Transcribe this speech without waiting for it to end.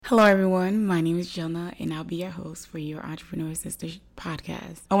Hello, everyone. My name is Jonah, and I'll be your host for your Entrepreneur Sisters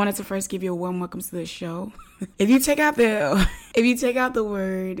podcast. I wanted to first give you a warm welcome to the show. if you take out the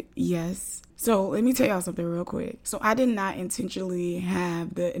word yes. So let me tell y'all something real quick. So I did not intentionally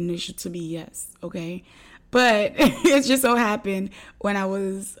have the initial to be yes, okay? But it just so happened when I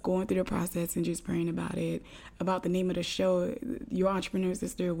was going through the process and just praying about it, about the name of the show, Your Entrepreneur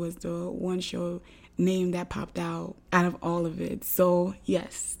Sister was the one show name that popped out of all of it. So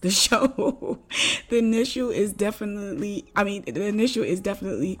yes, the show, the initial is definitely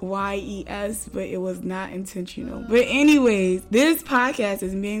YES, but it was not intentional. But anyways, this podcast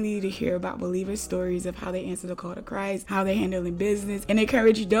is mainly to hear about believers' stories of how they answer the call to Christ, how they handle in business, and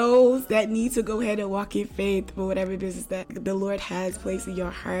encourage those that need to go ahead and walk in faith for whatever business that the Lord has placed in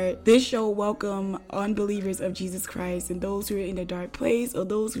your heart. This show welcome unbelievers of Jesus Christ and those who are in a dark place or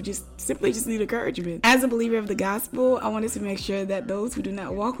those who just simply need encouragement. As a believer of the gospel, I wanted to make sure that those who do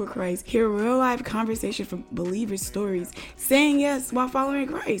not walk with Christ hear real life conversation from believers' stories, saying yes while following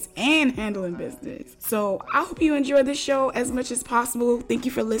Christ and handling business. So I hope you enjoy this show as much as possible. Thank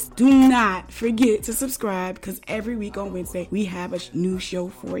you for listening. Do not forget to subscribe because every week on Wednesday we have a new show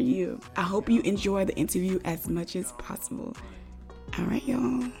for you. I hope you enjoy the interview as much as possible. All right,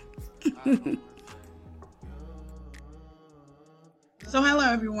 y'all. So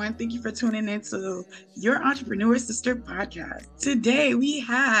hello everyone, thank you for tuning into Your Entrepreneur Sister podcast. Today we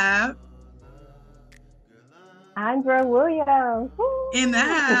have Andra Williams in the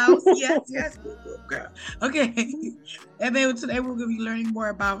house. Yes, girl. Okay. And then today we're going to be learning more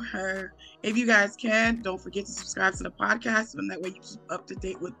about her. If you guys can, don't forget to subscribe to the podcast, and that way you keep up to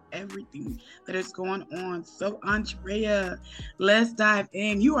date with everything that is going on. So Andrea, let's dive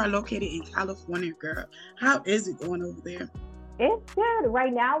in. You are located in California, girl. How is it going over there? It's good.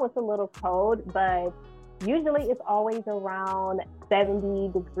 Right now it's a little cold, but usually it's always around 70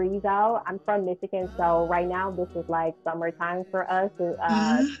 degrees out. I'm from Michigan, so right now this is like summertime for us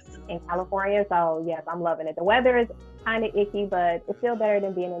in California. So yes, I'm loving it. The weather is kind of icky, but it's still better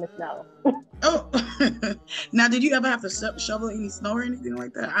than being in the snow. Oh, now did you ever have to shovel any snow or anything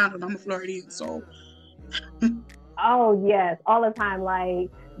like that? I don't know. I'm a Floridian, so. Oh yes, all the time.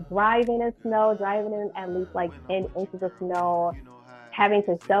 Like driving in snow, driving in at least like 10 inches of snow, having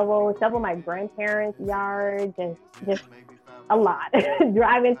to shovel my grandparents' yard, just a lot.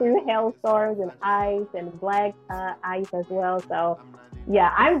 Driving through hailstorms and ice and black ice as well. So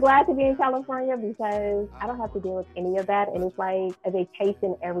yeah, I'm glad to be in California because I don't have to deal with any of that, and it's like a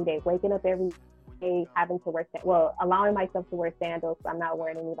vacation every day. Waking up every day, having to allowing myself to wear sandals. So I'm not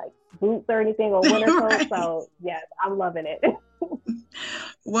wearing any like boots or anything or winter coat. Right. So yes, I'm loving it.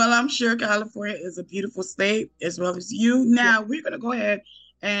 Well, I'm sure California is a beautiful state as well as you. Now, we're going to go ahead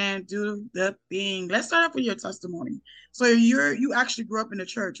and do the thing. Let's start off with your testimony. So you actually grew up in the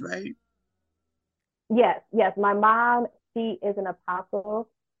church, right? Yes. My mom, she is an apostle.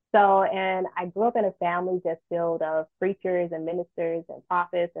 So, and I grew up in a family just filled of preachers and ministers and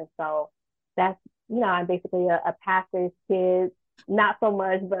prophets. And so that's, I'm basically a pastor's kid. Not so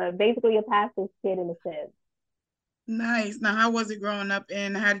much, but basically a pastor's kid in a sense. Nice. Now, how was it growing up,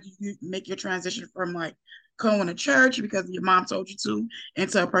 and how did you make your transition from like going to church because your mom told you to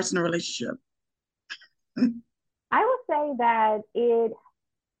into a personal relationship? I would say that it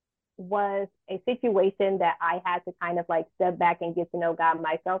was a situation that I had to kind of like step back and get to know God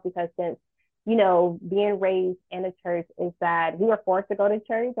myself because since being raised in a church is that we were forced to go to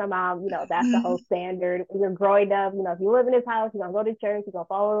church. My mom, that's the whole standard. When you're growing up, if you live in this house, you're gonna go to church, you're gonna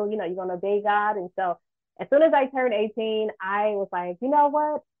follow, you're gonna obey God. And so as soon as I turned 18, I was like, you know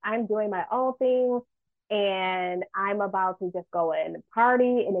what? I'm doing my own thing and I'm about to just go and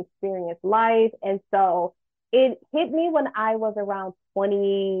party and experience life. And so it hit me when I was around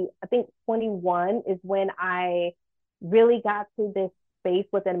 20, I think 21 is when I really got to this space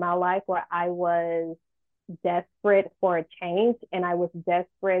within my life where I was desperate for a change and I was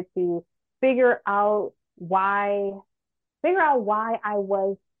desperate to figure out why I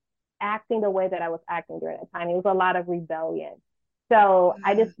was acting the way that I was acting during that time. It was a lot of rebellion. So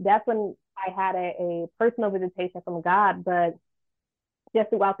that's when I had a personal visitation from God. But just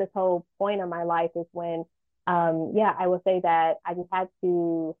throughout this whole point of my life is when, I would say that I just had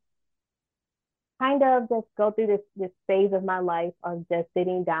to kind of just go through this phase of my life of just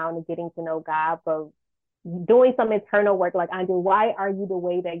sitting down and getting to know God, but doing some internal work. Like, Andrew, why are you the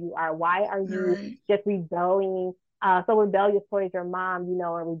way that you are? Why are you Right. just rebelling? So rebellious towards your mom,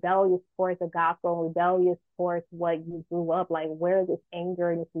 and rebellious towards the gospel, and rebellious towards what you grew up. Like, where is this anger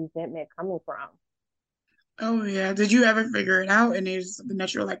and this resentment coming from? Oh yeah. Did you ever figure it out? And is it something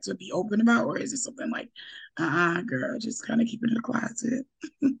that you're like to be open about, or is it something like, girl, just kind of keep it in the closet?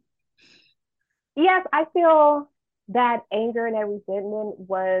 Yes, I feel that anger and that resentment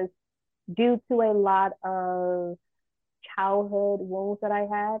was due to a lot of childhood wounds that I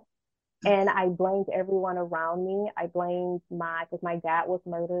had. And I blamed everyone around me. I blamed because my dad was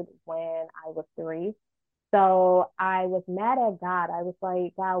murdered when I was 3. So I was mad at God. I was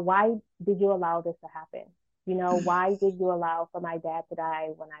like, God, why did you allow this to happen? Why did you allow for my dad to die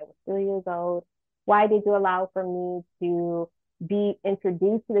when I was 3 years old? Why did you allow for me to be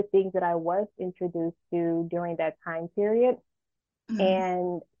introduced to the things that I was introduced to during that time period? Mm-hmm.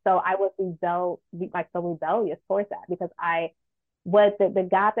 And so I was so rebellious towards that because I what the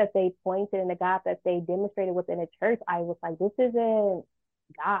God that they pointed and the God that they demonstrated within the church, I was like, this isn't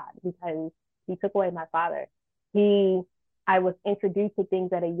God because he took away my father. He I was introduced to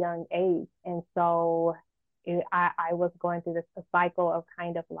things at a young age. And so I was going through this a cycle of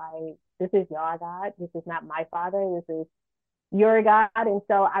kind of like, this is your God. This is not my father. This is your God. And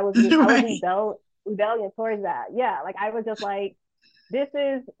so I was Right. rebellion towards that. Yeah. Like I was just like, this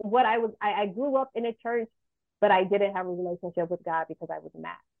is what I grew up in a church, but I didn't have a relationship with God because I was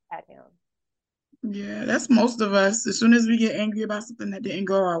mad at him. Yeah, that's most of us. As soon as we get angry about something that didn't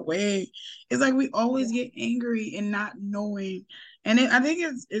go our way, it's like we always Yeah. get angry and not knowing. And I think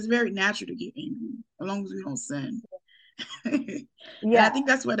it's very natural to get angry as long as we don't sin. And I Yeah. think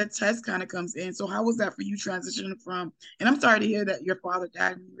that's where the test kind of comes in. So how was that for you transitioning from, and I'm sorry to hear that your father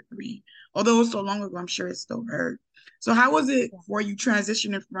died when you were 3, although it was so long ago, I'm sure it still hurt. So how was it Yeah. for you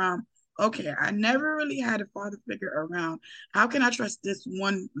transitioning from, okay, I never really had a father figure around. How can I trust this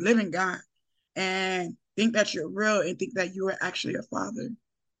one living God and think that you're real and think that you are actually a father?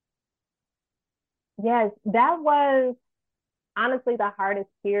 Yes, that was honestly the hardest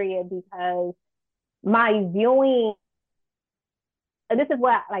period because my viewing and this is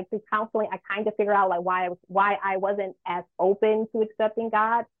what like through counseling I kind of figure out like why I wasn't as open to accepting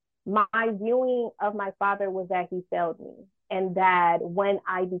God. My viewing of my father was that he failed me, and that when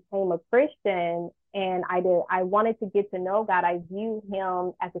I became a Christian and I wanted to get to know God, I viewed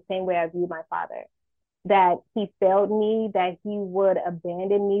him as the same way I viewed my father. That he failed me, that he would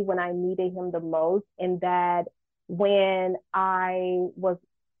abandon me when I needed him the most, and that when I was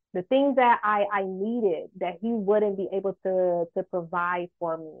the things that I needed, that he wouldn't be able to provide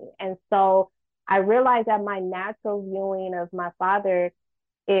for me. And so I realized that my natural viewing of my father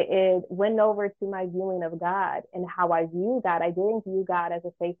it went over to my viewing of God and how I view God. I didn't view God as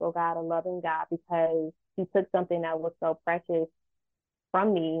a faithful God, a loving God, because he took something that was so precious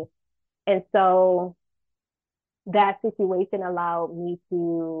from me. And so that situation allowed me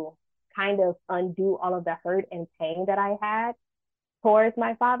to kind of undo all of the hurt and pain that I had towards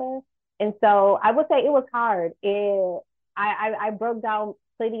my father. And so I would say it was hard. I broke down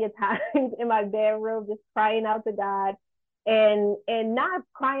plenty of times in my bedroom, just crying out to God, and not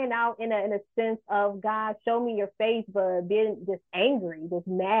crying out in a sense of God, show me your face, but being just angry, just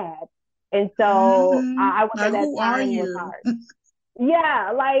mad. And so I would say Like, that who are time was you? hard.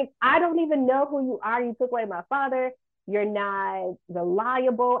 Yeah, like I don't even know who you are. You took away my father. You're not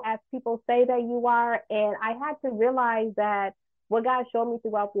reliable as people say that you are. And I had to realize that what God showed me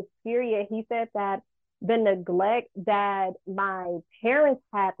throughout this period, he said that the neglect that my parents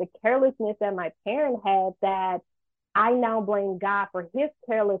had, the carelessness that my parents had, that I now blame God for his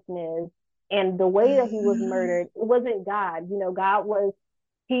carelessness and the way that he was Mm, murdered. It wasn't God. God was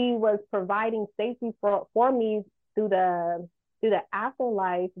he was providing safety for me through the through the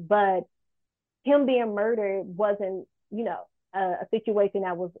afterlife, but him being murdered wasn't, a situation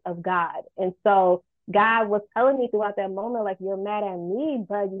that was of God. And so God was telling me throughout that moment, like, you're mad at me,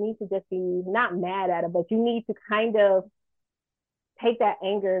 but you need to just be not mad at it, but you need to kind of take that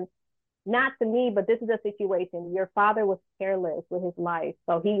anger not to me, but this is a situation. Your father was careless with his life.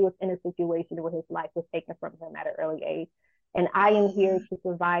 So he was in a situation where his life was taken from him at an early age. And I am here mm, to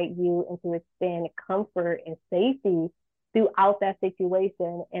provide you and to extend comfort and safety throughout that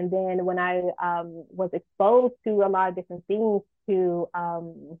situation. And then when I was exposed to a lot of different things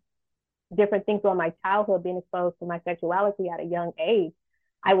on my childhood, being exposed to my sexuality at a young age,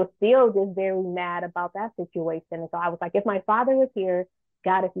 I was still just very mad about that situation. And so I was like, if my father was here,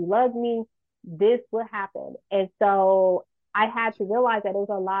 God, if he loved me, this would happen. And so I had to realize that it was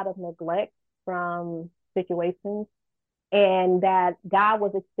a lot of neglect from situations, and that God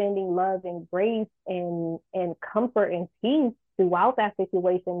was extending love and grace and comfort and peace throughout that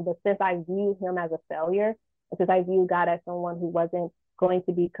situation. But since I viewed him as a failure, and since I viewed God as someone who wasn't going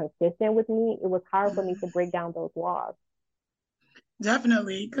to be consistent with me, it was hard for me to mm. break down those walls.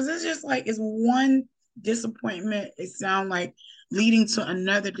 Definitely, because it's just like it's one disappointment. It sounds like leading to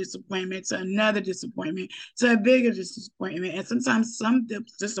another disappointment, to another disappointment, to a bigger disappointment, and sometimes some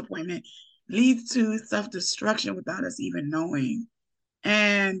disappointment leads to self-destruction without us even knowing.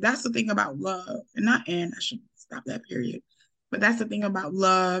 And that's the thing about love. And not and I should stop that period. But that's the thing about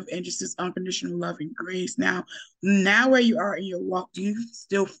love and just this unconditional love and grace. Now where you are in your walk, do you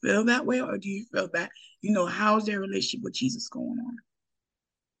still feel that way? Or do you feel that, how's their relationship with Jesus going on?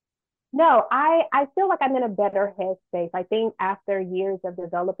 No, I feel like I'm in a better headspace. I think after years of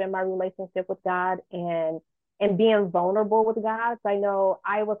developing my relationship with God and being vulnerable with God, so I know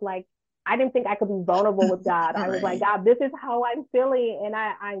I was like, I didn't think I could be vulnerable with God. I was like, Right. God, this is how I'm feeling, and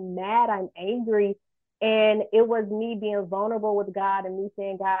I'm mad, I'm angry. And it was me being vulnerable with God and me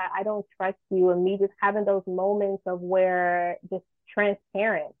saying, God, I don't trust you, and me just having those moments of where just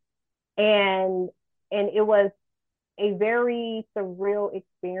transparent. And it was a very surreal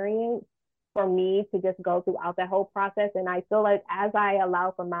experience for me to just go throughout that whole process. And I feel like as I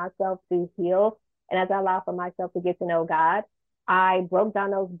allow for myself to heal and as I allow for myself to get to know God, I broke down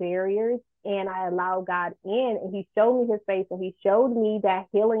those barriers and I allowed God in, and He showed me His face, and He showed me that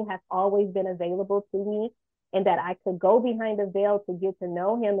healing has always been available to me and that I could go behind the veil to get to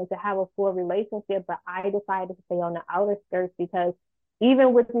know Him and to have a full relationship. But I decided to stay on the outer skirts because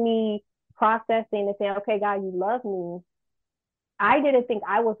even with me processing and saying, okay, God, you love me, I didn't think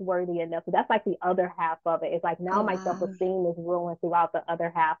I was worthy enough. So that's like the other half of it. It's like now Oh, my self wow. esteem is ruined throughout the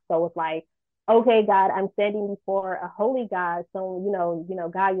other half. So it's like, okay, God, I'm standing before a holy God. So,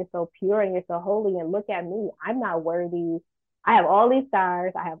 God, you're so pure and you're so holy. And look at me. I'm not worthy. I have all these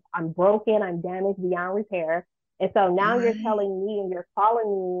scars. I'm broken. I'm damaged beyond repair. And so now you're Right. telling me and you're calling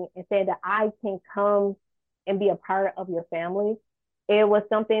me and saying that I can come and be a part of your family. It was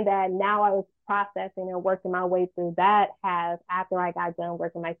something that now I was processing and working my way through that has after I got done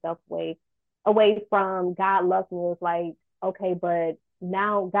working myself away from God loves me. It was like, okay, but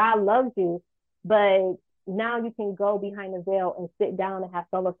now God loves you, but now you can go behind the veil and sit down and have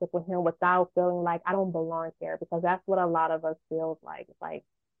fellowship with Him without feeling like I don't belong here, because that's what a lot of us feels like. It's like,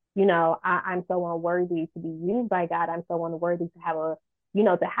 I'm so unworthy to be used by God. I'm so unworthy to have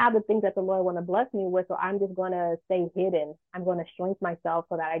to have the things that the Lord want to bless me with. So I'm just going to stay hidden. I'm going to shrink myself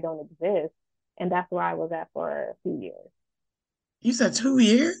so that I don't exist. And that's where I was at for a few years. You said 2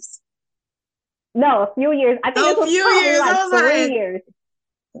 years? No, a few years. I think Oh, this a was few probably years. like I was three like, years.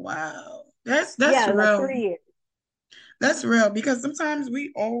 wow. That's Yeah, like real. 3 years. That's real because sometimes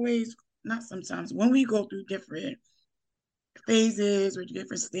we always, not sometimes, when we go through different phases or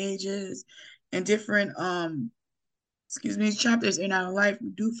different stages and different excuse me, chapters in our life, we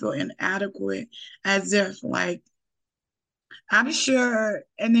do feel inadequate, as if like I'm sure,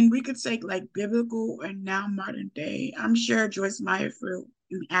 and then we could take like biblical and now modern day. I'm sure Joyce Meyer feel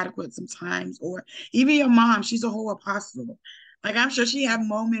inadequate sometimes, or even your mom, she's a whole apostle. Like I'm sure she had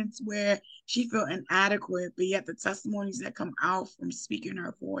moments where she felt inadequate, but yet the testimonies that come out from speaking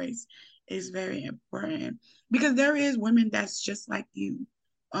her voice is very important because there is women that's just like you,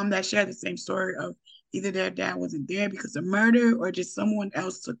 that share the same story of either their dad wasn't there because of murder or just someone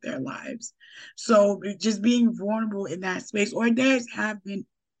else took their lives. So just being vulnerable in that space, or there's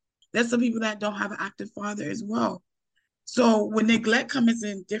some people that don't have an active father as well. So when neglect comes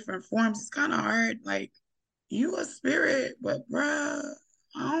in different forms, it's kind of hard. Like you a spirit, but bruh,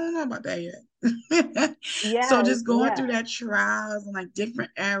 I don't know about that yet. So Yes, just going through yeah. that trials and like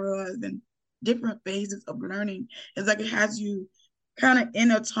different eras and different phases of learning, it's like it has you kind of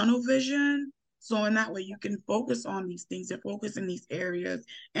in a tunnel vision. So in that way you can focus on these things and focus in these areas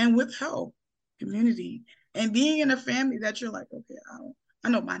and with help, community, and being in a family that you're like, okay, I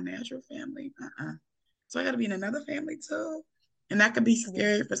know my natural family. So I gotta be in another family too. And that could be Yeah.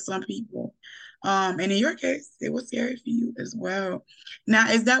 scary for some people. And in your case, it was scary for you as well. Now,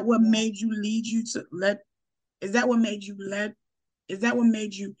 is that what Yeah. made you lead you to let, is that what made you let, is that what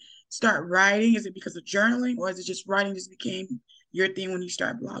made you start writing? Is it because of journaling or is it just writing just became your thing when you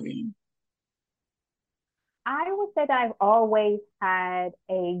start blogging? I would say that I've always had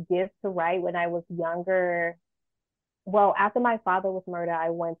a gift to write. When I was younger, well, after my father was murdered,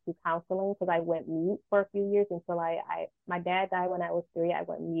 I went to counseling because I went mute for a few years until my dad died when I was 3. I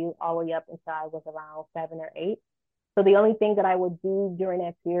went mute all the way up until I was around 7 or 8. So the only thing that I would do during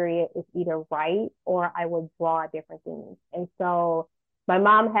that period is either write or I would draw different things. And so my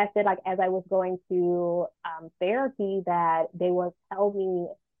mom has said, like, as I was going to therapy, that they would tell me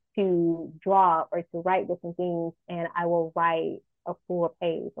to draw or to write different things, and I will write a full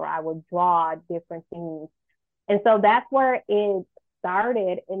page or I would draw different things. And so that's where it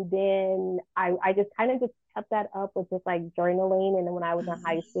started. And then I just kind of just kept that up with just like journaling. And then when I was in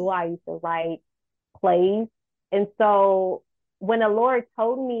high school, I used to write plays. And so when the Lord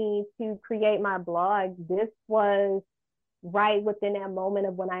told me to create my blog, this was right within that moment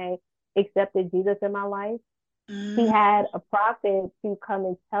of when I accepted Jesus in my life, he Mm. had a prophet to come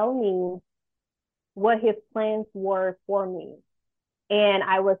and tell me what his plans were for me. And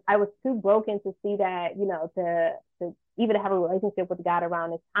I was too broken to see that, to even have a relationship with God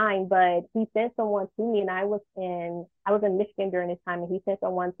around this time. But he sent someone to me, and I was in Michigan during this time, and he sent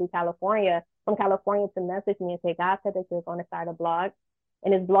someone to California from California to message me and say, God said that you're going to start a blog,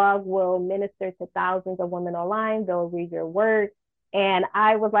 and his blog will minister to thousands of women online. They'll read your work. And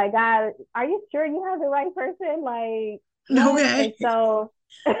I was like, God, are you sure you have the right person? Like, what? And Okay. so,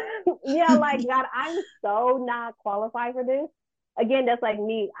 yeah, like, God, I'm so not qualified for this. Again, that's like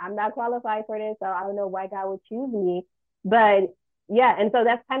me. I'm not qualified for this, so I don't know why God would choose me. But yeah, and so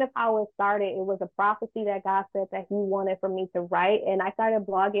that's kind of how it started. It was a prophecy that God said that He wanted for me to write, and I started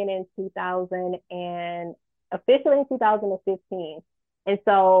blogging in 2000 and officially in 2015. And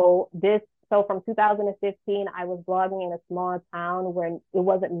so from 2015, I was blogging in a small town where it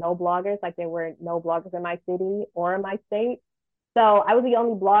wasn't no bloggers, like there were no bloggers in my city or in my state. So I was the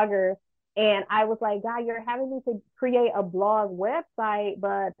only blogger. And I was like, God, you're having me to create a blog website,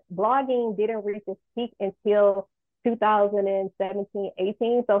 but blogging didn't reach its peak until 2017,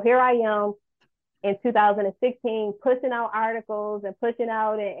 18. So here I am in 2016, pushing out articles and pushing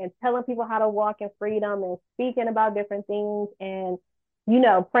out and telling people how to walk in freedom and speaking about different things and,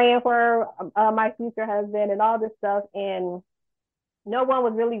 praying for my future husband and all this stuff. And no one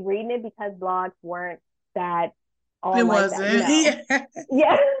was really reading it because blogs weren't that It all like that, wasn't. Yeah.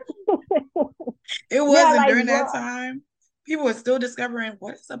 Yeah. It Yeah, wasn't like during that time. People were still discovering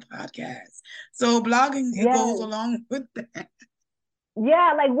what is a podcast. So blogging, it goes yes. along with that.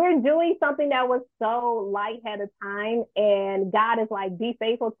 Yeah, like we're doing something that was so light at a time, and God is like, be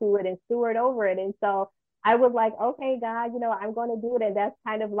faithful to it and steward over it. And so I was like, okay, God, I'm going to do it. And that's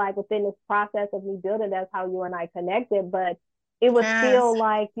kind of like within this process of me building, that's how you and I connected. But it was Yes. still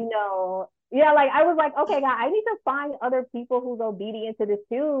like, yeah, like I was like, okay, God, I need to find other people who's obedient to this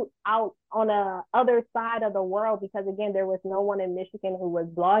too out on the other side of the world, because again, there was no one in Michigan who was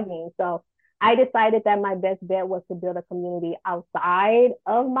blogging. So I decided that my best bet was to build a community outside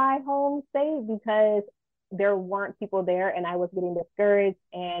of my home state because there weren't people there and I was getting discouraged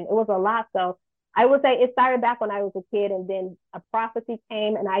and it was a lot. So I would say it started back when I was a kid, and then a prophecy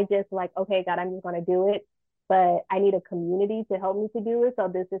came and I just like, okay, God, I'm just going to do it. But I need a community to help me to do it. So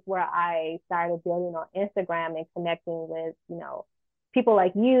this is where I started building on Instagram and connecting with, people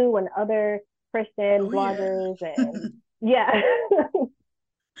like you and other Christian Oh, yeah. bloggers. And yeah.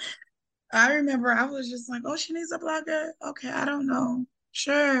 I remember I was just like, oh, she needs a blogger. Okay, I don't know.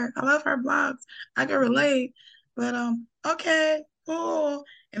 Sure. I love her blogs. I can relate. But okay, cool.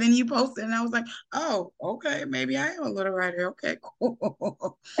 And then you posted and I was like, oh, okay, maybe I am a little writer. Okay,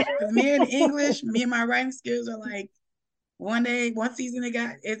 cool. Because me in English, me and my writing skills are like one season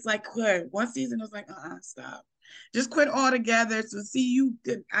it's like quit. One season it was like, stop. Just quit altogether. So see you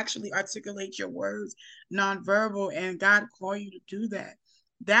could actually articulate your words nonverbal, and God called you to do that.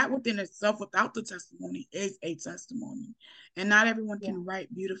 That within itself, without the testimony, is a testimony. And not everyone Yeah. can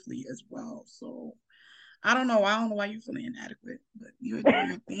write beautifully as well. So I don't know. I don't know why you feel inadequate, but you're doing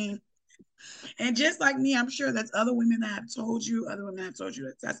your thing. And just like me, I'm sure there's other women that have told you, other women have told you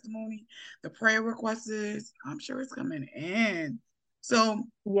the testimony, the prayer requests is, I'm sure it's coming in. So,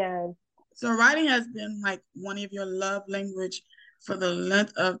 Yes. so writing has been like one of your love language for the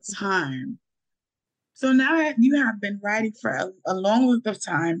length of time. So now you have been writing for a long length of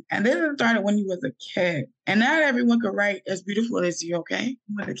time, and this started when you was a kid. And not everyone could write as beautiful as you, okay?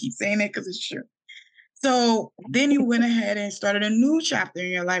 I'm going to keep saying it because it's true. So then you went ahead and started a new chapter in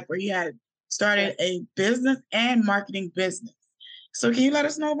your life where you had started a business and marketing business. So can you let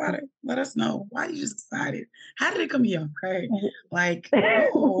us know about it? Let us know why you just decided. How did it come your way? Like,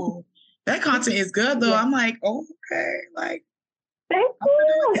 oh, that content is good though. Yeah. I'm like, oh, okay, like Thank I'm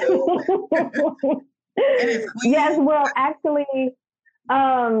gonna do it too. you. And it's Yes, clean. well, actually,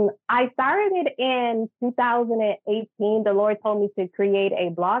 I started in 2018. The Lord told me to create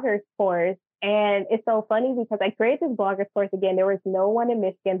a blogger's course. And it's so funny because I created this blogger's course again. There was no one in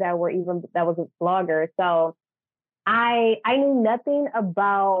Michigan that was a blogger. So I knew nothing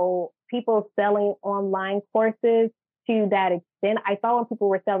about people selling online courses to that extent. I thought when people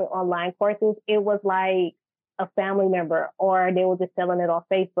were selling online courses, it was like a family member or they were just selling it on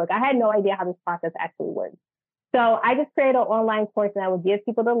Facebook. I had no idea how this process actually works. So I just created an online course and I would give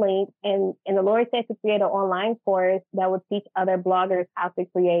people the link. And the Lord said to create an online course that would teach other bloggers how to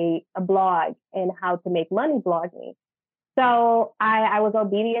create a blog and how to make money blogging. So I was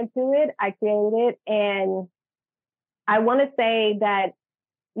obedient to it. I created it, and I want to say that,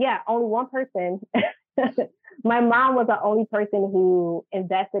 yeah, only one person my mom was the only person who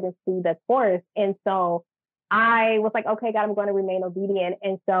invested into the course. And so I was like, okay, God, I'm going to remain obedient.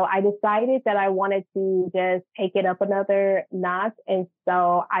 And so I decided that I wanted to just take it up another notch. And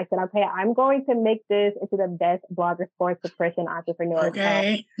so I said, okay, I'm going to make this into the best blogger course for Christian entrepreneurs.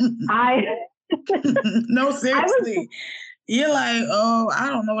 Okay. So No, seriously. You're like, oh, I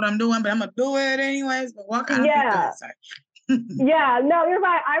don't know what I'm doing, but I'm going to do it anyways. But what kind of people is that? Yeah, no, you're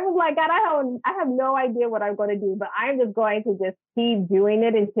right. I was like, God, I have no idea what I'm going to do, but I'm just going to just keep doing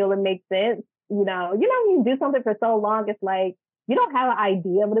it until it makes sense. When you do something for so long, it's like you don't have an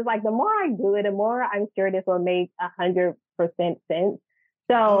idea, but it's like the more I do it, the more I'm sure this will make 100% sense.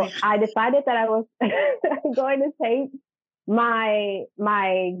 So I decided that I was going to take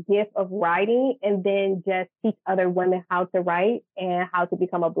my gift of writing and then just teach other women how to write and how to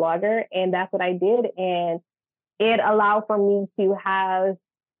become a blogger. And that's what I did. And it allowed for me to have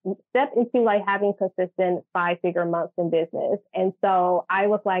step into like having consistent 5-figure months in business. And so I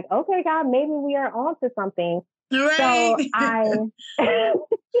was like, okay, God, maybe we are on to something. Right. So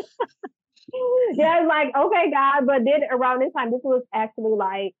yeah, like, okay, God, but then around this time, this was actually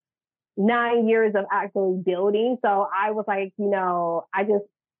like 9 years of actually building. So I was like, I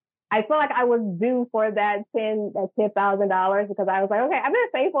feel like I was due for that $10,000 because I was like, okay, I've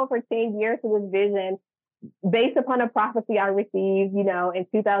been faithful for 10 years to this vision based upon a prophecy I received, in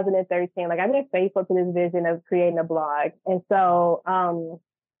 2013. Like I've been faithful to this vision of creating a blog. And so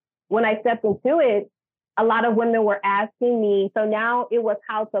when I stepped into it, a lot of women were asking me, so now it was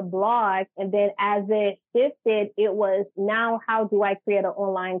how to blog. And then as it shifted, it was now how do I create an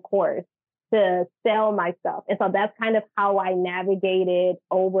online course to sell myself? And so that's kind of how I navigated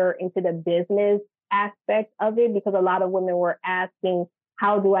over into the business aspect of it, because a lot of women were asking,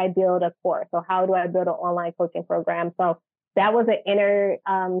 how do I build a course? So how do I build an online coaching program? So that was an inner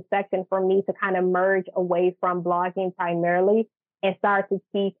section for me to kind of merge away from blogging primarily and start to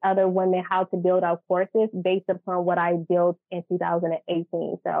teach other women how to build out courses based upon what I built in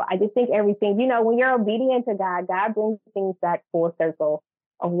 2018. So I just think everything, when you're obedient to God, God brings things back full circle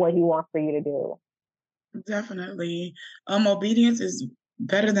of what he wants for you to do. Definitely. Obedience is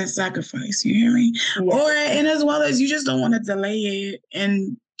better than sacrifice. You hear me? Yes. And as well as you just don't want to delay it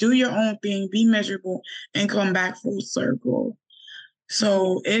and do your own thing, be measurable, and come back full circle.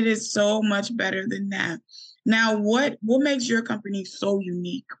 So it is so much better than that. Now, what makes your company so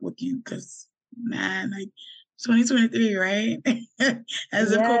unique with you? Because, man, like 2023, right?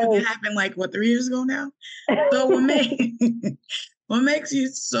 As if COVID didn't happen, 3 years ago now? So what makes you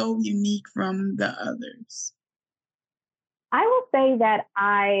so unique from the others? I will say that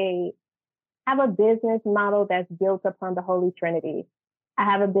I have a business model that's built upon the Holy Trinity. I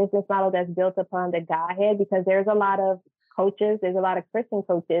have a business model that's built upon the Godhead, because there's a lot of coaches, there's a lot of Christian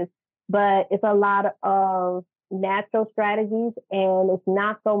coaches, but it's a lot of natural strategies, and it's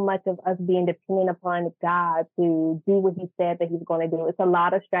not so much of us being dependent upon God to do what he said that he's going to do. It's a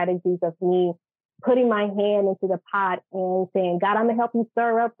lot of strategies of me putting my hand into the pot and saying, God, I'm going to help you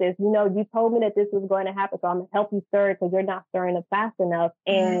stir up this. You told me that this was going to happen, so I'm going to help you stir it because you're not stirring it fast enough.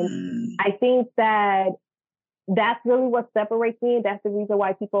 And I think that that's really what separates me. That's the reason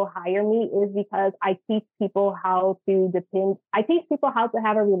why people hire me, is because I teach people how to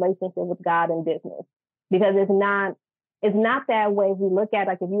have a relationship with God in business, because it's not that way. If we look at,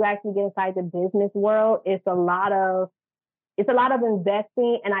 like, if you actually get inside the business world, it's a lot of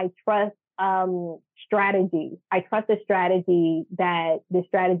investing, and I trust strategy. I trust the strategy that the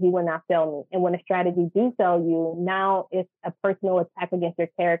strategy will not fail me. And when a strategy do fail you, now it's a personal attack against your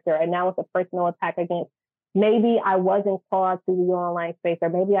character. And now it's a personal attack against, maybe I wasn't called to the online space, or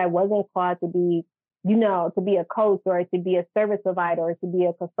maybe I wasn't called to be, to be a coach, or to be a service provider, or to be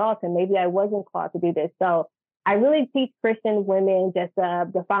a consultant. Maybe I wasn't called to do this. So I really teach Christian women just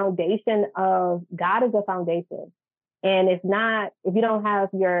the foundation of God is the foundation. And if you don't have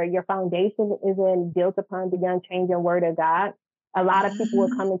your foundation isn't built upon the unchanging word of God, a lot of people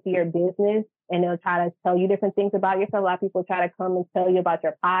will come into your business and they'll try to tell you different things about yourself. A lot of people try to come and tell you about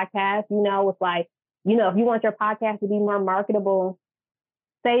your podcast. It's like, if you want your podcast to be more marketable,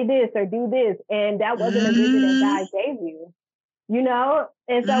 say this or do this. And that wasn't a vision that God gave you.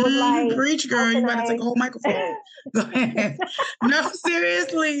 And so it was like, preach, girl, you better take a whole microphone. Go ahead. No,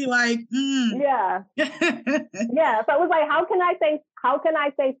 seriously, yeah. Yeah. So it was like, how can I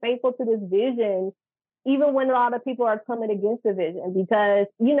stay faithful to this vision, even when a lot of people are coming against the vision? Because,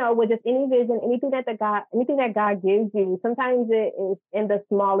 with just any vision, anything that God gives you, sometimes it is in the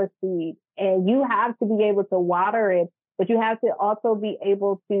smallest seed, and you have to be able to water it, but you have to also be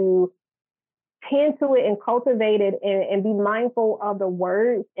able to tend to it and cultivate it and be mindful of the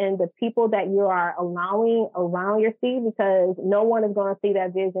words and the people that you are allowing around your seed, because no one is going to see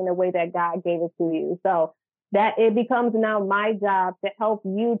that vision the way that God gave it to you. So that it becomes now my job to help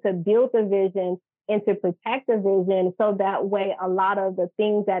you to build the vision and to protect the vision, so that way a lot of the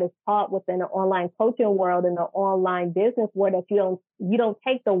things that is taught within the online coaching world and the online business world, that you don't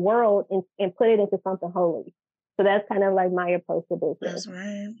take the world and put it into something holy. So that's kind of like my approach to business. That's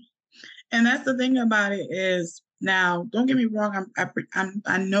right. And that's the thing about it is, now, don't get me wrong,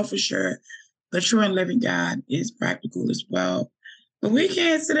 I know for sure the true and living God is practical as well. But we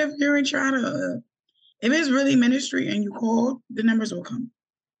can't sit up here and try to, if it's really ministry and you call, the numbers will come.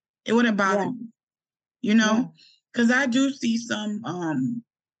 It wouldn't bother you, you know? Because I do see some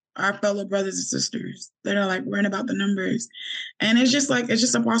our fellow brothers and sisters that are like worrying about the numbers. And it's just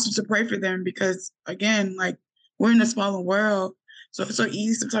impossible to pray for them, because again, like, we're in this fallen world. So it's so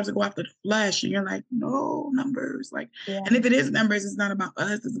easy sometimes to go after the flesh, and you're like, no, numbers. Like, and if it is numbers, it's not about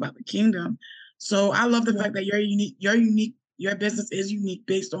us, it's about the kingdom. So I love the fact that you're unique, your business is unique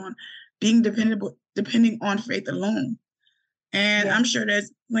based on being depending on faith alone. And I'm sure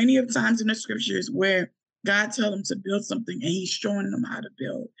there's plenty of times in the scriptures where God told them to build something and he's showing them how to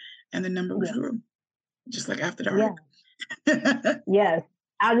build, and the numbers grew, just like after the ark. Yes.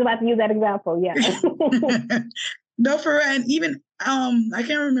 I was about to use that example. Yeah. No, for real. And even I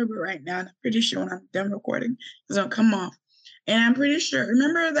can't remember right now, and I'm pretty sure when I'm done recording, it's gonna come off. And I'm pretty sure,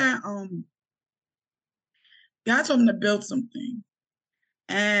 remember that God told him to build something,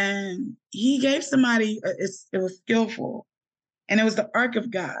 and he gave somebody it was skillful, and it was the ark of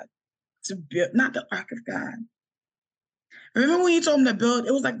God to build, not the ark of God. Remember when he told him to build,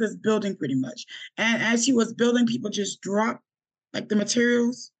 it was like this building pretty much. And as he was building, people just dropped like the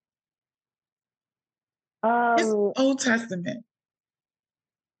materials. It's Old Testament.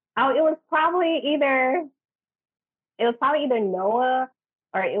 Oh, it was probably either Noah,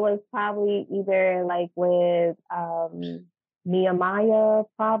 or it was probably either like with Nehemiah,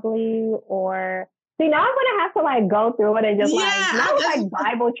 probably, or see, now I'm gonna have to like go through it and just like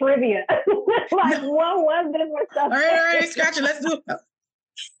Bible trivia. Like, what was this or stuff? All right, scratch it. Let's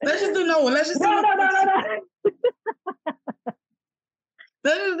just do Noah. Let's just do no.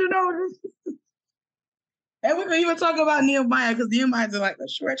 Let's just do Noah. And we can even talk about Nehemiah, because Nehemiah's like a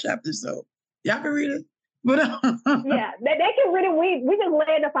short chapter, so y'all can read it. But yeah, they can read it. We just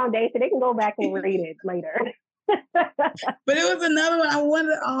laid the foundation. They can go back and read it later. But it was another one. I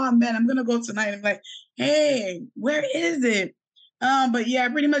wonder, oh man, I'm gonna go tonight. I'm like, hey, where is it? But yeah,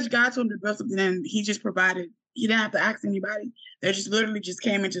 pretty much God told him to build something, and he just provided. He didn't have to ask anybody. They just literally just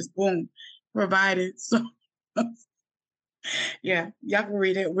came and just boom, provided. So yeah, y'all can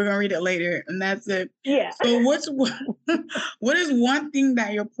read it. We're gonna read it later, and that's it. Yeah. So what is one thing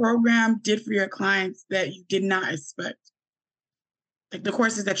that your program did for your clients that you did not expect? Like the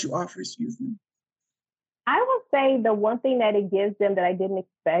courses that you offer, excuse me. I would say the one thing that it gives them that I didn't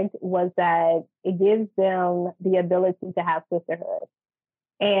expect was that it gives them the ability to have sisterhood.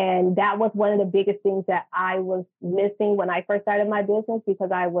 And that was one of the biggest things that I was missing when I first started my business,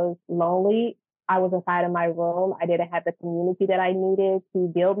 because I was lonely. I was inside of my room. I didn't have the community that I needed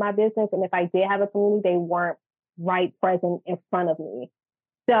to build my business. And if I did have a community, they weren't right present in front of me.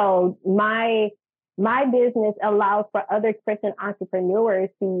 So my business allows for other Christian entrepreneurs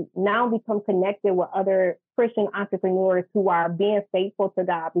to now become connected with other Christian entrepreneurs who are being faithful to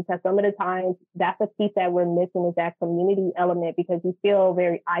God, because some of the times that's a piece that we're missing, is that community element, because you feel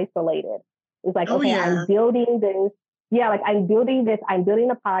very isolated. It's like, I'm building this. Yeah, like I'm building this, I'm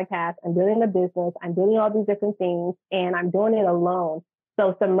building a podcast, I'm building a business, I'm doing all these different things, and I'm doing it alone.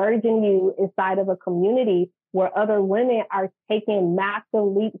 So submerging you inside of a community where other women are taking massive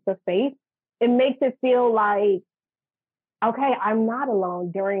leaps of faith, it makes it feel like, okay, I'm not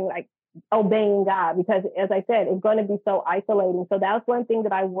alone during like obeying God, because as I said, it's going to be so isolating. So that's one thing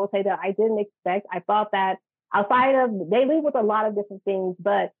that I will say that I didn't expect. I thought that outside of, they lead with a lot of different things,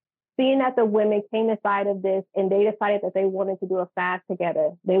 but seeing that the women came inside of this and they decided that they wanted to do a fast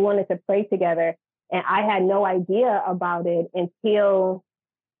together, they wanted to pray together. And I had no idea about it until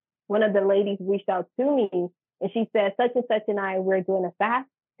one of the ladies reached out to me and she said, such and such and I, we're doing a fast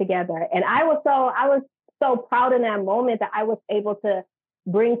together. And I was so proud in that moment that I was able to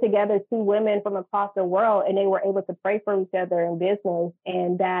bring together two women from across the world, and they were able to pray for each other in business,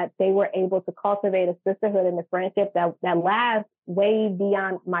 and that they were able to cultivate a sisterhood and a friendship that lasts way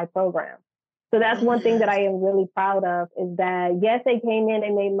beyond my program. So that's one thing that I am really proud of, is that yes, they came in,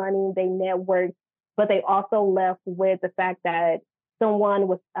 they made money, they networked, but they also left with the fact that someone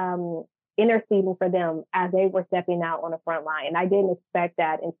was interceding for them as they were stepping out on the front line. And I didn't expect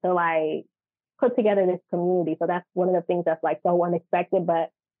that until I put together this community. So that's one of the things that's like so unexpected,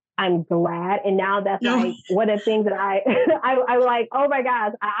 but I'm glad. And now that's No. like one of the things that I like, oh my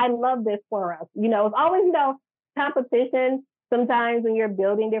gosh, I love this for us. You know, it's always, you know, competition sometimes when you're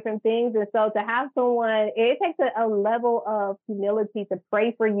building different things. And so to have someone, it takes a level of humility to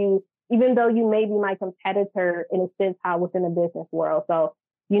pray for you, even though you may be my competitor in a sense, how within the business world. So,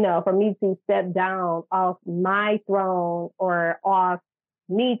 you know, for me to step down off my throne or off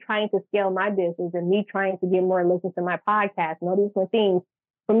me trying to scale my business and me trying to get more listens to my podcast and all these different things,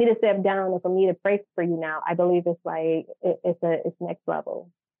 for me to step down and for me to pray for you now, I believe it's like, it's next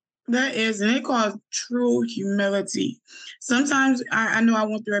level. That is, and it calls true humility. Sometimes I know I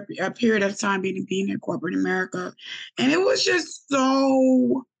went through a period of time being in corporate America, and it was just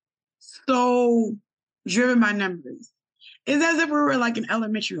so driven by numbers. It's as if we were like in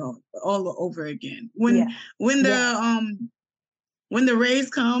elementary all over again. When the raise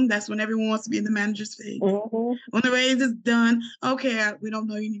come, that's when everyone wants to be in the manager's face. Mm-hmm. When the raise is done, okay, we don't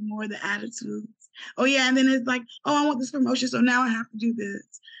know you anymore, the attitudes. Oh yeah, and then it's like, oh, I want this promotion, so now I have to do this.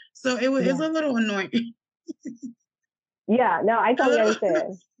 So it's a little annoying. Yeah, no, I totally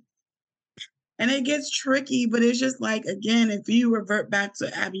understand. And it gets tricky, but it's just like, again, if you revert back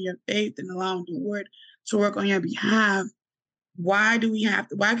to having your faith and allowing the Lord to work on your behalf, why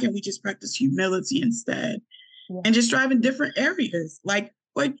can't we just practice humility instead? Yeah. And just thrive in different areas, like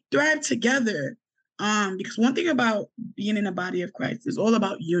thrive together. Because one thing about being in the body of Christ is all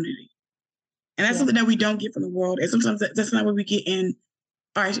about unity. And that's something that we don't get from the world. And sometimes that's not what we get in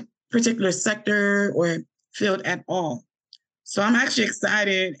our particular sector or field at all. So I'm actually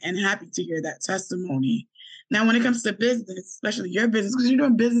excited and happy to hear that testimony. Now, when it comes to business, especially your business, because you're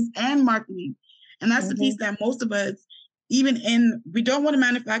doing business and marketing, and that's the piece that most of us, we don't want to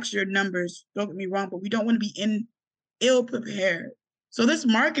manufacture numbers, don't get me wrong, but we don't want to be ill prepared. So this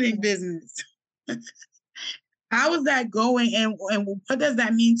marketing business, how is that going, and what does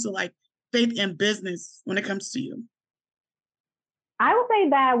that mean to like faith in business when it comes to you? I would say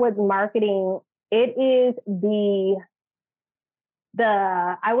that with marketing, it is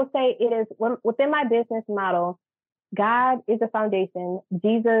I would say it is within my business model, God is the foundation.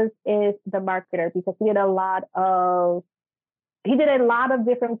 Jesus is the marketer because he did a lot of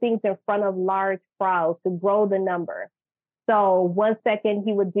different things in front of large crowds to grow the number. So 1 second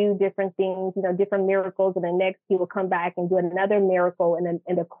he would do different things, you know, different miracles, and the next he would come back and do another miracle, and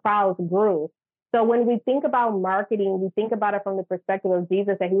the crowds grew. So when we think about marketing, we think about it from the perspective of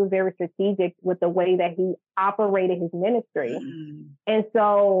Jesus, that he was very strategic with the way that he operated his ministry. And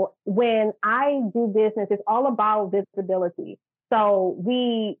so when I do business, it's all about visibility. So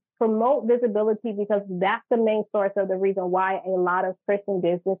we promote visibility because that's the main source of the reason why a lot of Christian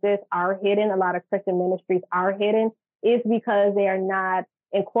businesses are hidden, a lot of Christian ministries are hidden, is because they are not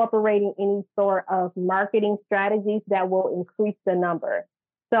incorporating any sort of marketing strategies that will increase the number.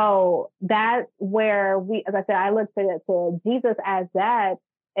 So that's where as I said, I look to Jesus as that.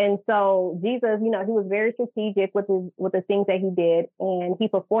 And so Jesus, you know, he was very strategic with the things that he did, and he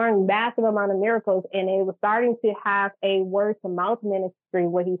performed massive amount of miracles, and it was starting to have a word to mouth ministry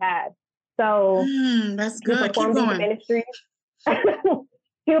what he had. So that's good. Keep going.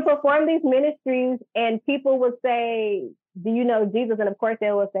 He would perform these ministries, and people would say, do you know Jesus? And of course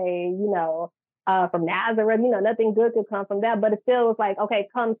they would say, you know, from Nazareth, you know, nothing good could come from that, but it still was like, okay,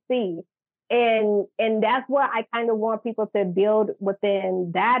 come see. And that's what I kind of want people to build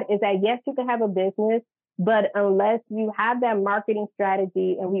within that, is that yes, you can have a business, but unless you have that marketing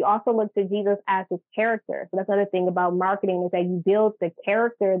strategy, and we also look to Jesus as his character. So that's another thing about marketing, is that you build the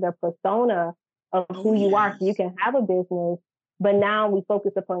character, the persona of who you are, so you can have a business. But now we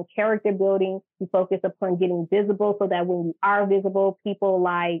focus upon character building. We focus upon getting visible, so that when you are visible, people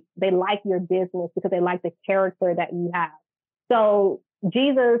they like your business because they like the character that you have. So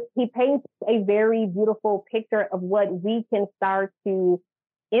Jesus, he paints a very beautiful picture of what we can start to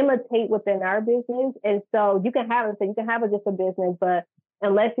imitate within our business. And so you can have just a business, but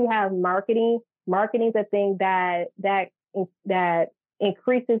unless you have marketing is a thing that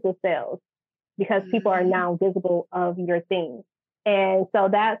increases the sales, because people are now visible of your thing. And so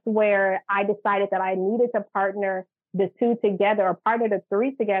that's where I decided that I needed to partner the two together, or partner the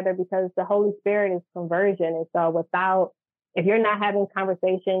three together, because the Holy Spirit is conversion. And so if you're not having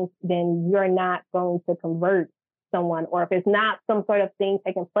conversations, then you're not going to convert someone. Or if it's not some sort of thing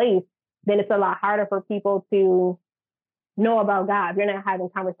taking place, then it's a lot harder for people to know about God. If you're not having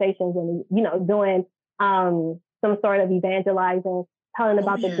conversations and, you know, doing some sort of evangelizing, telling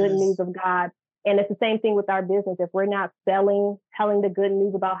about the good news of God. And it's the same thing with our business. If we're not telling the good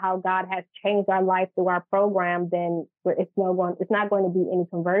news about how God has changed our life through our program, then it's not going to be any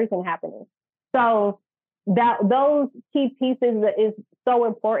conversion happening. So that those key pieces is so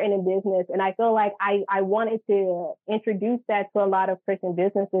important in business. And I feel like I wanted to introduce that to a lot of Christian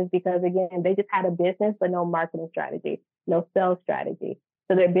businesses because again, they just had a business, but no marketing strategy, no sales strategy.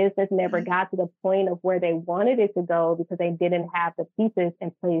 So their business never got to the point of where they wanted it to go because they didn't have the pieces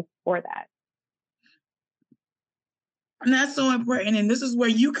in place for that. And that's so important. And this is where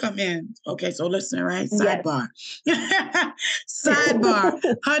you come in. Okay, so listen, right? Sidebar. Yes. Sidebar.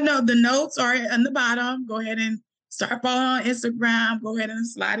 The notes are on the bottom. Go ahead and start following on Instagram. Go ahead and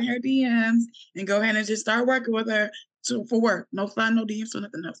slide in her DMs and go ahead and just start working with her for work. No slide, no DMs, or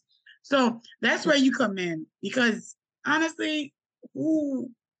nothing else. So that's where you come in because honestly,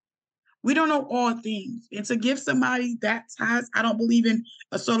 we don't know all things. And to give somebody that task, I don't believe in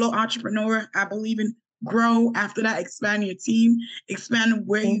a solo entrepreneur. I believe in grow after that, expand your team, expand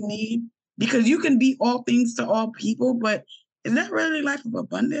where you need, because you can be all things to all people, but is that really life of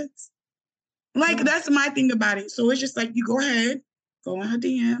abundance? Like, that's my thing about it. So it's just like, you go ahead, go on her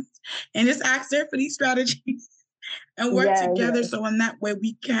DMs, and just ask her for these strategies and work together. So in that way,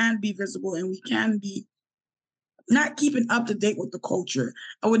 we can be visible and we can be not keeping up to date with the culture.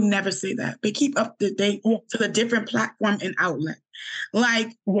 I would never say that, but keep up to date to the different platform and outlet.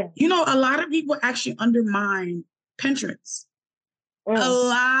 Like, a lot of people actually undermine Pinterest. A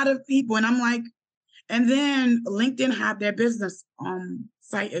lot of people. And I'm like, and then LinkedIn have their business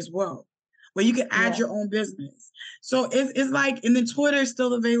site as well, where you can add your own business. So it's like, and then Twitter is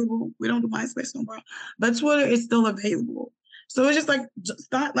still available. We don't do MySpace no more, but Twitter is still available. So it's just like,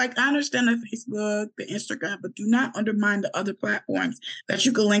 I understand the Facebook, the Instagram, but do not undermine the other platforms that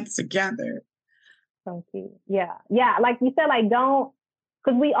you can link together. Thank you. Yeah. Like you said, like don't,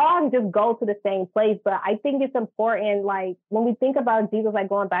 because we all just go to the same place. But I think it's important, like when we think about Jesus, like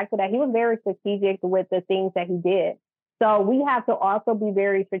going back to that, he was very strategic with the things that he did. So we have to also be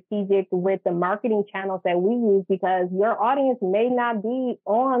very strategic with the marketing channels that we use because your audience may not be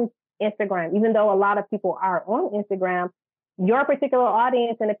on Instagram, even though a lot of people are on Instagram. Your particular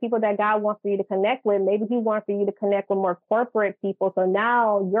audience and the people that God wants for you to connect with, maybe he wants for you to connect with more corporate people. So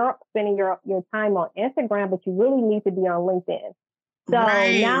now you're spending your time on Instagram, but you really need to be on LinkedIn. So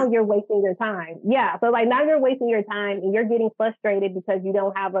now you're wasting your time. Yeah. So like now you're wasting your time and you're getting frustrated because you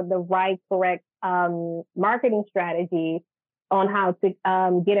don't have the right, correct marketing strategy on how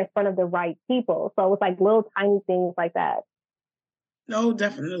to get in front of the right people. So it's like little tiny things like that. No,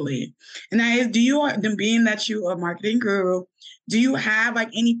 definitely. And being that you are a marketing guru, do you have like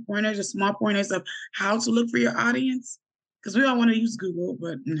any pointers or small pointers of how to look for your audience? Because we all want to use Google,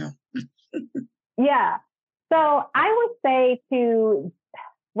 but no. Yeah. So I would say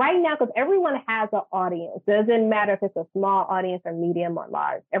right now, because everyone has an audience. It doesn't matter if it's a small audience or medium or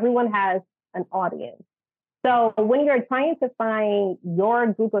large. Everyone has an audience. So when you're trying to find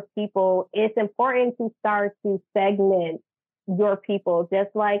your group of people, it's important to start to segment your people, just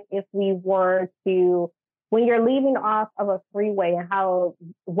like if we were to, when you're leaving off of a freeway and how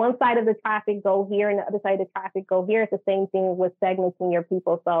one side of the traffic go here and the other side of the traffic go here, it's the same thing with segmenting your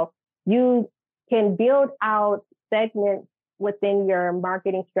people. So you can build out segments within your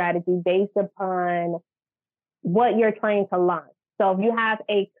marketing strategy based upon what you're trying to launch. So if you have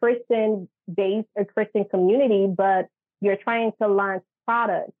a Christian base, a Christian community, but you're trying to launch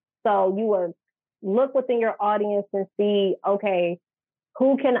products, so you would look within your audience and see, okay,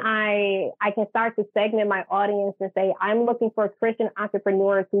 who can I can start to segment my audience and say, I'm looking for Christian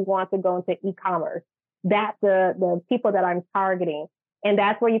entrepreneurs who want to go into e-commerce. That's the people that I'm targeting. And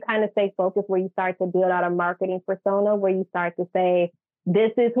that's where you kind of stay focused, where you start to build out a marketing persona, where you start to say,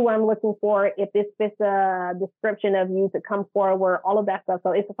 this is who I'm looking for. If this fits a description of you, to come forward, all of that stuff.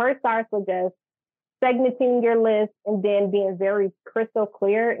 So it first starts with just segmenting your list and then being very crystal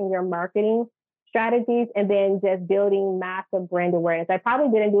clear in your marketing strategies, and then just building massive brand awareness. I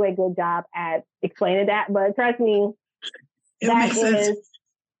probably didn't do a good job at explaining that, but trust me, that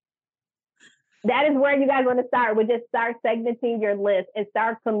is where you guys want to start. With just start segmenting your list and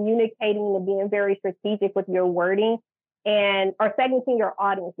start communicating and being very strategic with your wording or segmenting your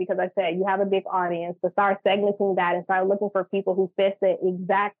audience, because I said you have a big audience. So start segmenting that and start looking for people who fit the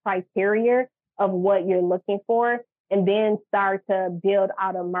exact criteria of what you're looking for, and then start to build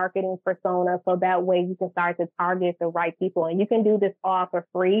out a marketing persona so that way you can start to target the right people. And you can do this all for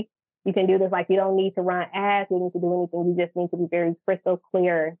free. You can do this, like, you don't need to run ads, you don't need to do anything. You just need to be very crystal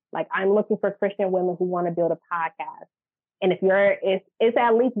clear. Like, I'm looking for Christian women who want to build a podcast. And if it's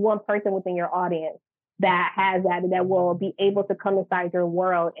at least one person within your audience that has that will be able to come inside your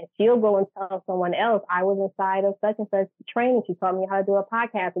world, and she'll go and tell someone else, I was inside of such and such training. She taught me how to do a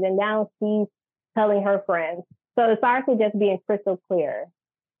podcast. And then now she's telling her friends. So it starts with just being crystal clear.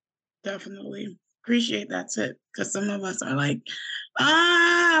 Definitely. Appreciate that tip. Because some of us are like,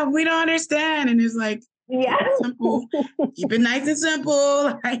 we don't understand. And it's like, keep Yeah. it simple. Keep it nice and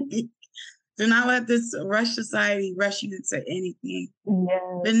simple. Like, do not let this rush society rush you into anything. Yes.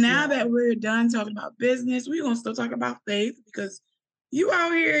 But now Yes. that we're done talking about business, we're going to still talk about faith because you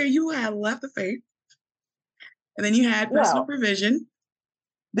out here, you had left the faith and then you had personal Well, provision.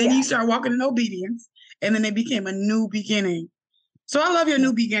 Then you yeah. start walking in obedience and then it became a new beginning. So I love your Yeah.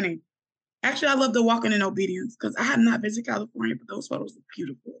 new beginning. Actually, I love the walking in obedience because I have not visited California, but those photos look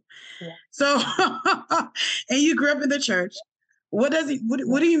beautiful. Yeah. So, and you grew up in the church. What does it?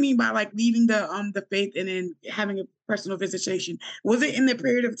 What do you mean by like leaving the faith and then having a personal visitation? Was it in the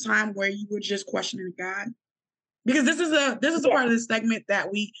period of time where you were just questioning God? Because this is a Yeah. part of the segment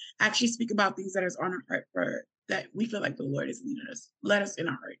that we actually speak about things that is on our heart for that we feel like the Lord is leading us, let us in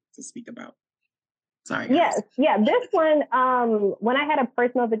our heart to speak about. Sorry, guys. Yes, yeah. This one, when I had a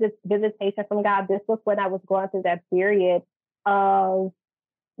personal visitation from God, this was when I was going through that period of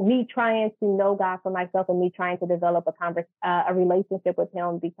me trying to know God for myself and me trying to develop a relationship with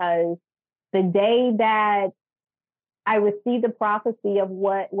Him. Because the day that I received the prophecy of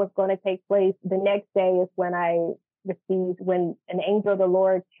what was going to take place, the next day is when when an angel of the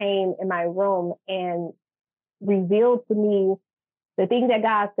Lord came in my room and revealed to me the things that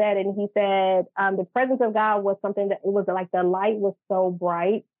God said. And he said, the presence of God was something that it was like the light was so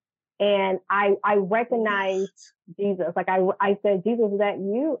bright. And I recognized Jesus. Like I said, Jesus, is that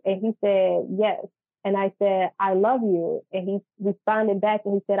you? And he said, yes. And I said, I love you. And he responded back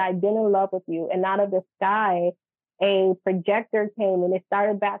and he said, I've been in love with you. And out of the sky, a projector came and it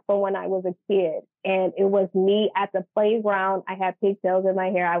started back from when I was a kid. And it was me at the playground. I had pigtails in my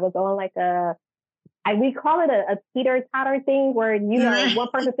hair. I was on like we call it a teeter totter thing where, one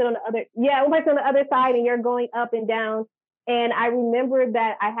person sit on the other, one person on the other side and you're going up and down. And I remember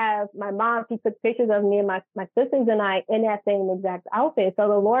that I have my mom, she took pictures of me and my sisters and I in that same exact outfit. So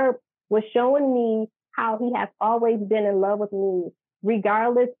the Lord was showing me how he has always been in love with me,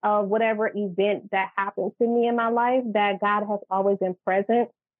 regardless of whatever event that happened to me in my life, that God has always been present,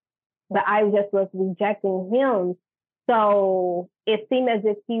 but I just was rejecting him. So it seemed as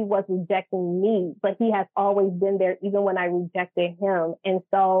if he was rejecting me, but he has always been there even when I rejected him. And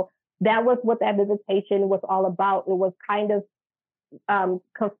so that was what that visitation was all about. It was kind of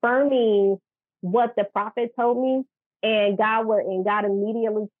confirming what the prophet told me. And God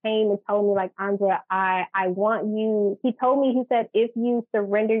immediately came and told me, like, Andrea, I want you. He told me, he said, if you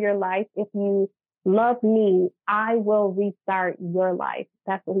surrender your life, if you love me, I will restart your life.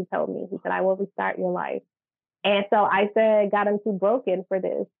 That's what he told me. He said, I will restart your life. And so I said, God, I'm too broken for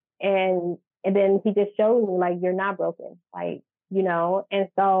this. And then he just showed me, like, you're not broken, like, and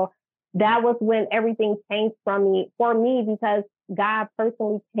so that was when everything changed for me, because God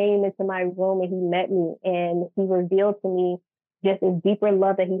personally came into my room and he met me and he revealed to me just this deeper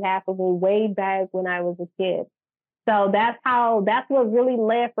love that he had for me way back when I was a kid. So that's what really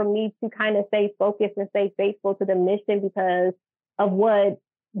led for me to kind of stay focused and stay faithful to the mission, because of what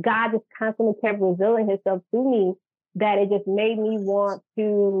God just constantly kept revealing himself to me, that it just made me want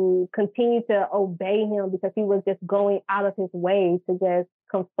to continue to obey him, because he was just going out of his way to just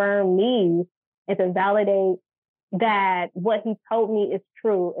confirm me and to validate that what he told me is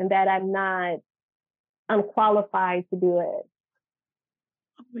true and that I'm not unqualified to do it.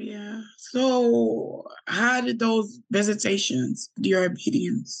 Yeah. So how did those visitations do your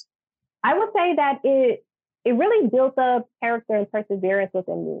obedience? I would say that it really built up character and perseverance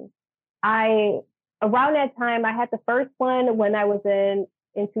within me. Around that time, I had the first one when I was in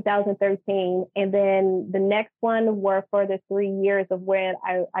 2013, and then the next one were for the 3 years of when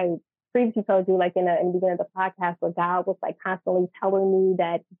I previously told you, like in the beginning of the podcast, where God was like constantly telling me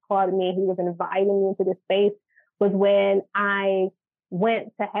that he called me, he was inviting me into this space, was when I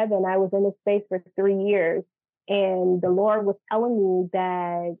went to heaven. I was in this space for 3 years. And the Lord was telling me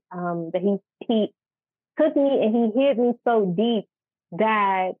that he took me and he hid me so deep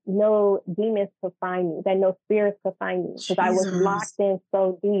that no demons could find me, that no spirits could find me, because I was locked in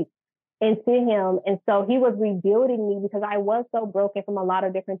so deep into him. And so he was rebuilding me, because I was so broken from a lot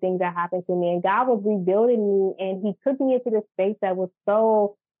of different things that happened to me. And God was rebuilding me, and he took me into this space that I was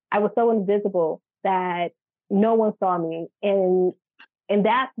so invisible that no one saw me. And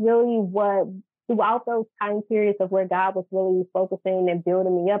that's really what, throughout those time periods of where God was really focusing and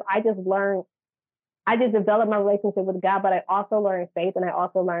building me up, I just developed my relationship with God, but I also learned faith and I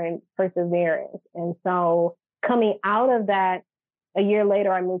also learned perseverance. And so coming out of that, a year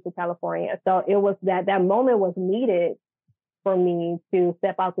later, I moved to California. So it was that moment was needed for me to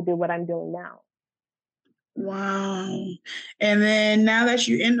step out to do what I'm doing now. Wow. And then now that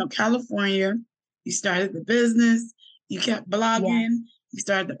you're in California, you started the business, you kept Yeah. blogging, you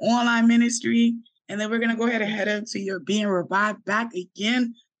started the online ministry, and then we're going to go ahead and head into your being revived back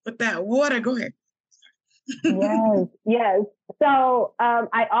again with that water. Go ahead. Yes, yes. So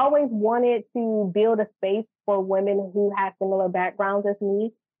I always wanted to build a space for women who have similar backgrounds as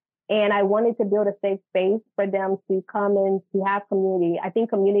me. And I wanted to build a safe space for them to come and to have community. I think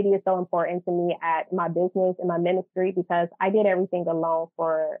community is so important to me at my business and my ministry because I did everything alone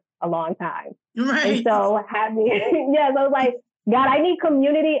for a long time. And Right. so having, yes, I was like, God, I need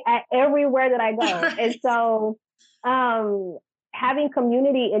community at everywhere that I go. Right. And so um, having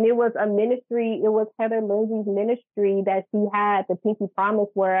community, and it was a ministry, it was Heather Lindsay's ministry that she had, the Pinky Promise,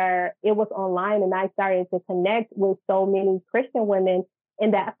 where it was online, and I started to connect with so many Christian women,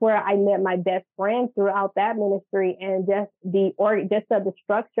 and that's where I met my best friend throughout that ministry. And just the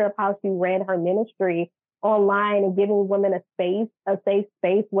structure of how she ran her ministry online and giving women a safe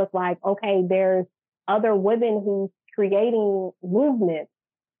space, was like, okay, there's other women who's creating movements.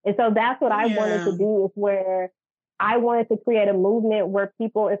 And so that's what I wanted to Yeah. do, is where I wanted to create a movement where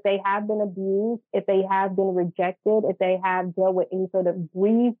people, if they have been abused, if they have been rejected, if they have dealt with any sort of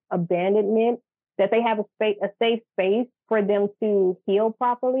grief, abandonment, that they have a safe space for them to heal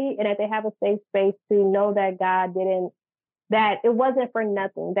properly, and that they have a safe space to know that God didn't, that it wasn't for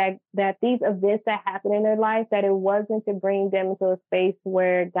nothing, that these events that happen in their life, that it wasn't to bring them into a space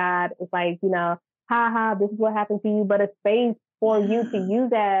where God is like, this is what happened to you, but a space for you to Yeah. use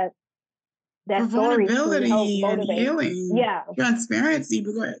For that story to help vulnerability and motivate. healing, Yeah. transparency.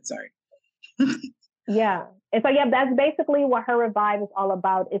 But go ahead. Sorry. Yeah. And so, yeah, that's basically what Her Revive is all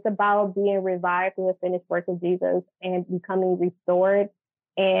about. It's about being revived through the finished work of Jesus and becoming restored.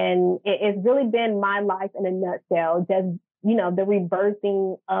 And it's really been my life in a nutshell, just, the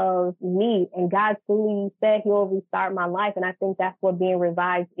rebirthing of me. And God truly said He'll restart my life. And I think that's what being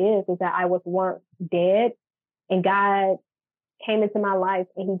revived is that I was once dead, and God came into my life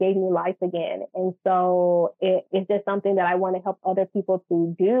and He gave me life again. And so it's just something that I want to help other people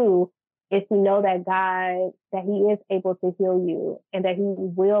to do, is to know that God, that He is able to heal you, and that He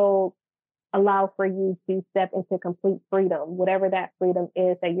will allow for you to step into complete freedom, whatever that freedom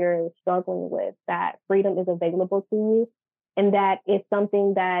is that you're struggling with. That freedom is available to you. And that is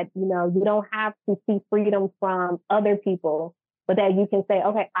something that, you don't have to seek freedom from other people, but that you can say,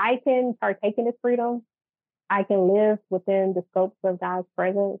 okay, I can partake in this freedom. I can live within the scopes of God's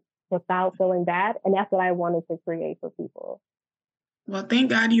presence without feeling bad. And that's what I wanted to create for people. Well, thank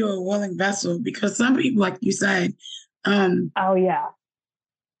God you're a willing vessel, because some people, like you said, um, Oh, yeah.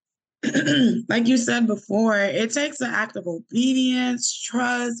 like you said before, it takes an act of obedience,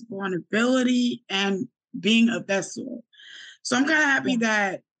 trust, vulnerability, and being a vessel. So I'm kind of happy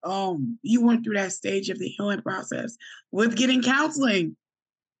Yeah. that you went through that stage of the healing process with getting counseling.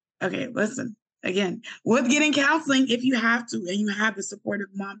 Okay, listen. Again, with getting counseling, if you have to, and you have the supportive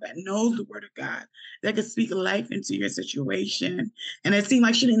mom that knows the word of God, that can speak life into your situation. And it seemed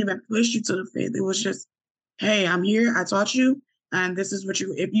like she didn't even push you to the faith. It was just, hey, I'm here. I taught you. And this is what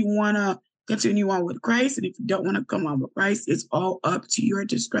if you want to continue on with Christ, and if you don't want to come on with Christ, it's all up to your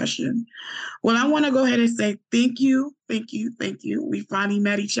discretion. Well, I want to go ahead and say thank you, thank you, thank you. We finally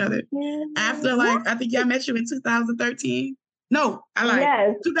met each other after, like, I think I met you in 2013. No, I lied.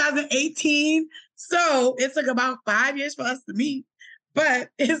 Yes. 2018. So it took about 5 years for us to meet, but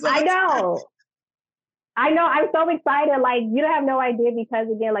it's all I know. I'm so excited. Like, you have no idea, because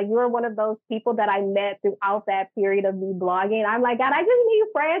again, like, you were one of those people that I met throughout that period of me blogging. I'm like, God, I just need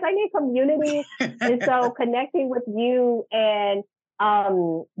friends. I need community. And so connecting with you and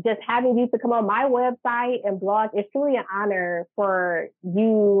just having you to come on my website and blog, it's truly an honor for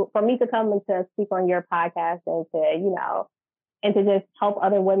me to come and to speak on your podcast, and to just help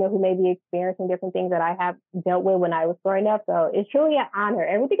other women who may be experiencing different things that I have dealt with when I was growing up. So it's truly an honor.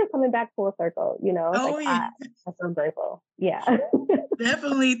 Everything is coming back full circle, It's Oh, yeah. I'm so grateful. Yeah.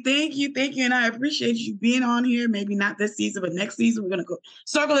 Definitely. Thank you. Thank you. And I appreciate you being on here. Maybe not this season, but next season, we're going to go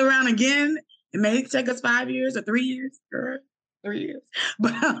circle around again. It may take us 5 years or 3 years or 3 years.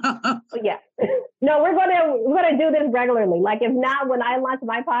 But Yeah. No, we're gonna do this regularly. Like, if not, when I launch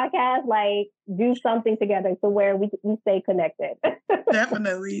my podcast, like, do something together to where we stay connected.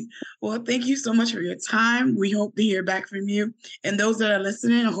 definitely. Well, thank you so much for your time. We hope to hear back from you. And those that are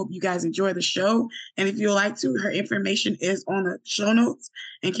listening, I hope you guys enjoy the show. And if you'd like to, her information is on the show notes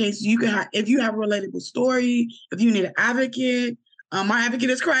in case you can if you have a relatable story, if you need an advocate. My advocate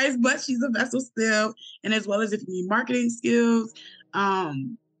is Christ, but she's a vessel still. And as well as if you need marketing skills,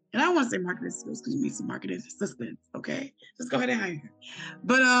 And I don't want to say marketing skills because you need some marketing assistance. Okay, just go ahead and hire her.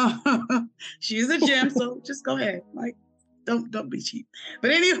 But she is a gem, so just go ahead. Like, don't be cheap.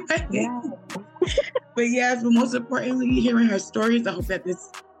 But anyway, but yes, but most importantly, hearing her stories, I hope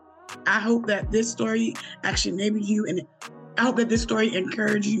that this story actually maybe you, and I hope that this story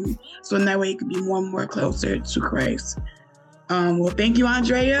encourage you, so in that way you can be more and more closer to Christ. Well, thank you,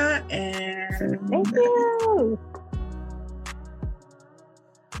 Andrea, and thank you.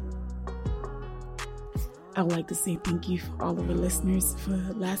 I would like to say thank you for all of the listeners for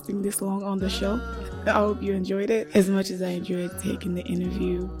lasting this long on the show. I hope you enjoyed it as much as I enjoyed taking the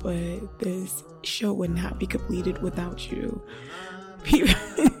interview, but this show would not be completed without you.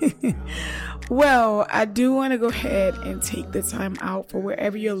 Well, I do want to go ahead and take the time out for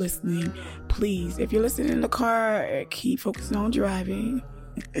wherever you're listening. Please, if you're listening in the car, keep focusing on driving.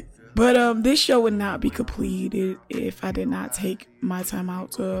 But this show would not be completed if I did not take my time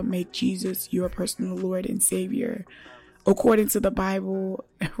out to make Jesus your personal Lord and Savior. According to the Bible,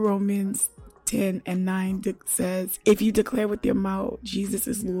 Romans 10:9 says, if you declare with your mouth Jesus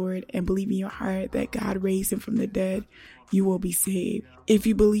is Lord and believe in your heart that God raised him from the dead, you will be saved. If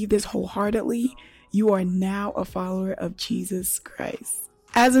you believe this wholeheartedly, you are now a follower of Jesus Christ.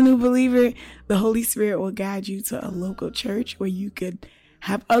 As a new believer, the Holy Spirit will guide you to a local church where you could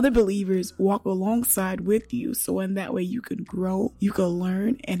have other believers walk alongside with you. So in that way you can grow, you can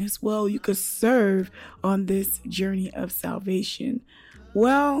learn, and as well you can serve on this journey of salvation.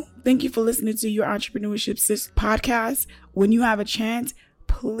 Well, thank you for listening to Your Entrepreneurship Sis podcast. When you have a chance,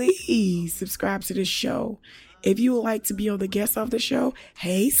 please subscribe to this show. If you would like to be on the guest of the show,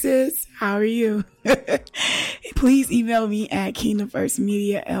 hey sis, how are you? Please email me at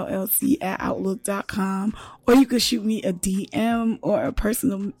kingdomfirstmediallc@outlook.com, or you could shoot me a DM or a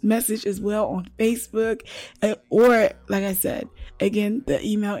personal message as well on Facebook. Or like I said, again, the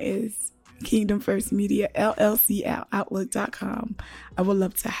email is kingdomfirstmediallc@outlook.com. I would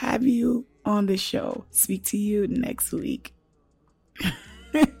love to have you on the show. Speak to you next week.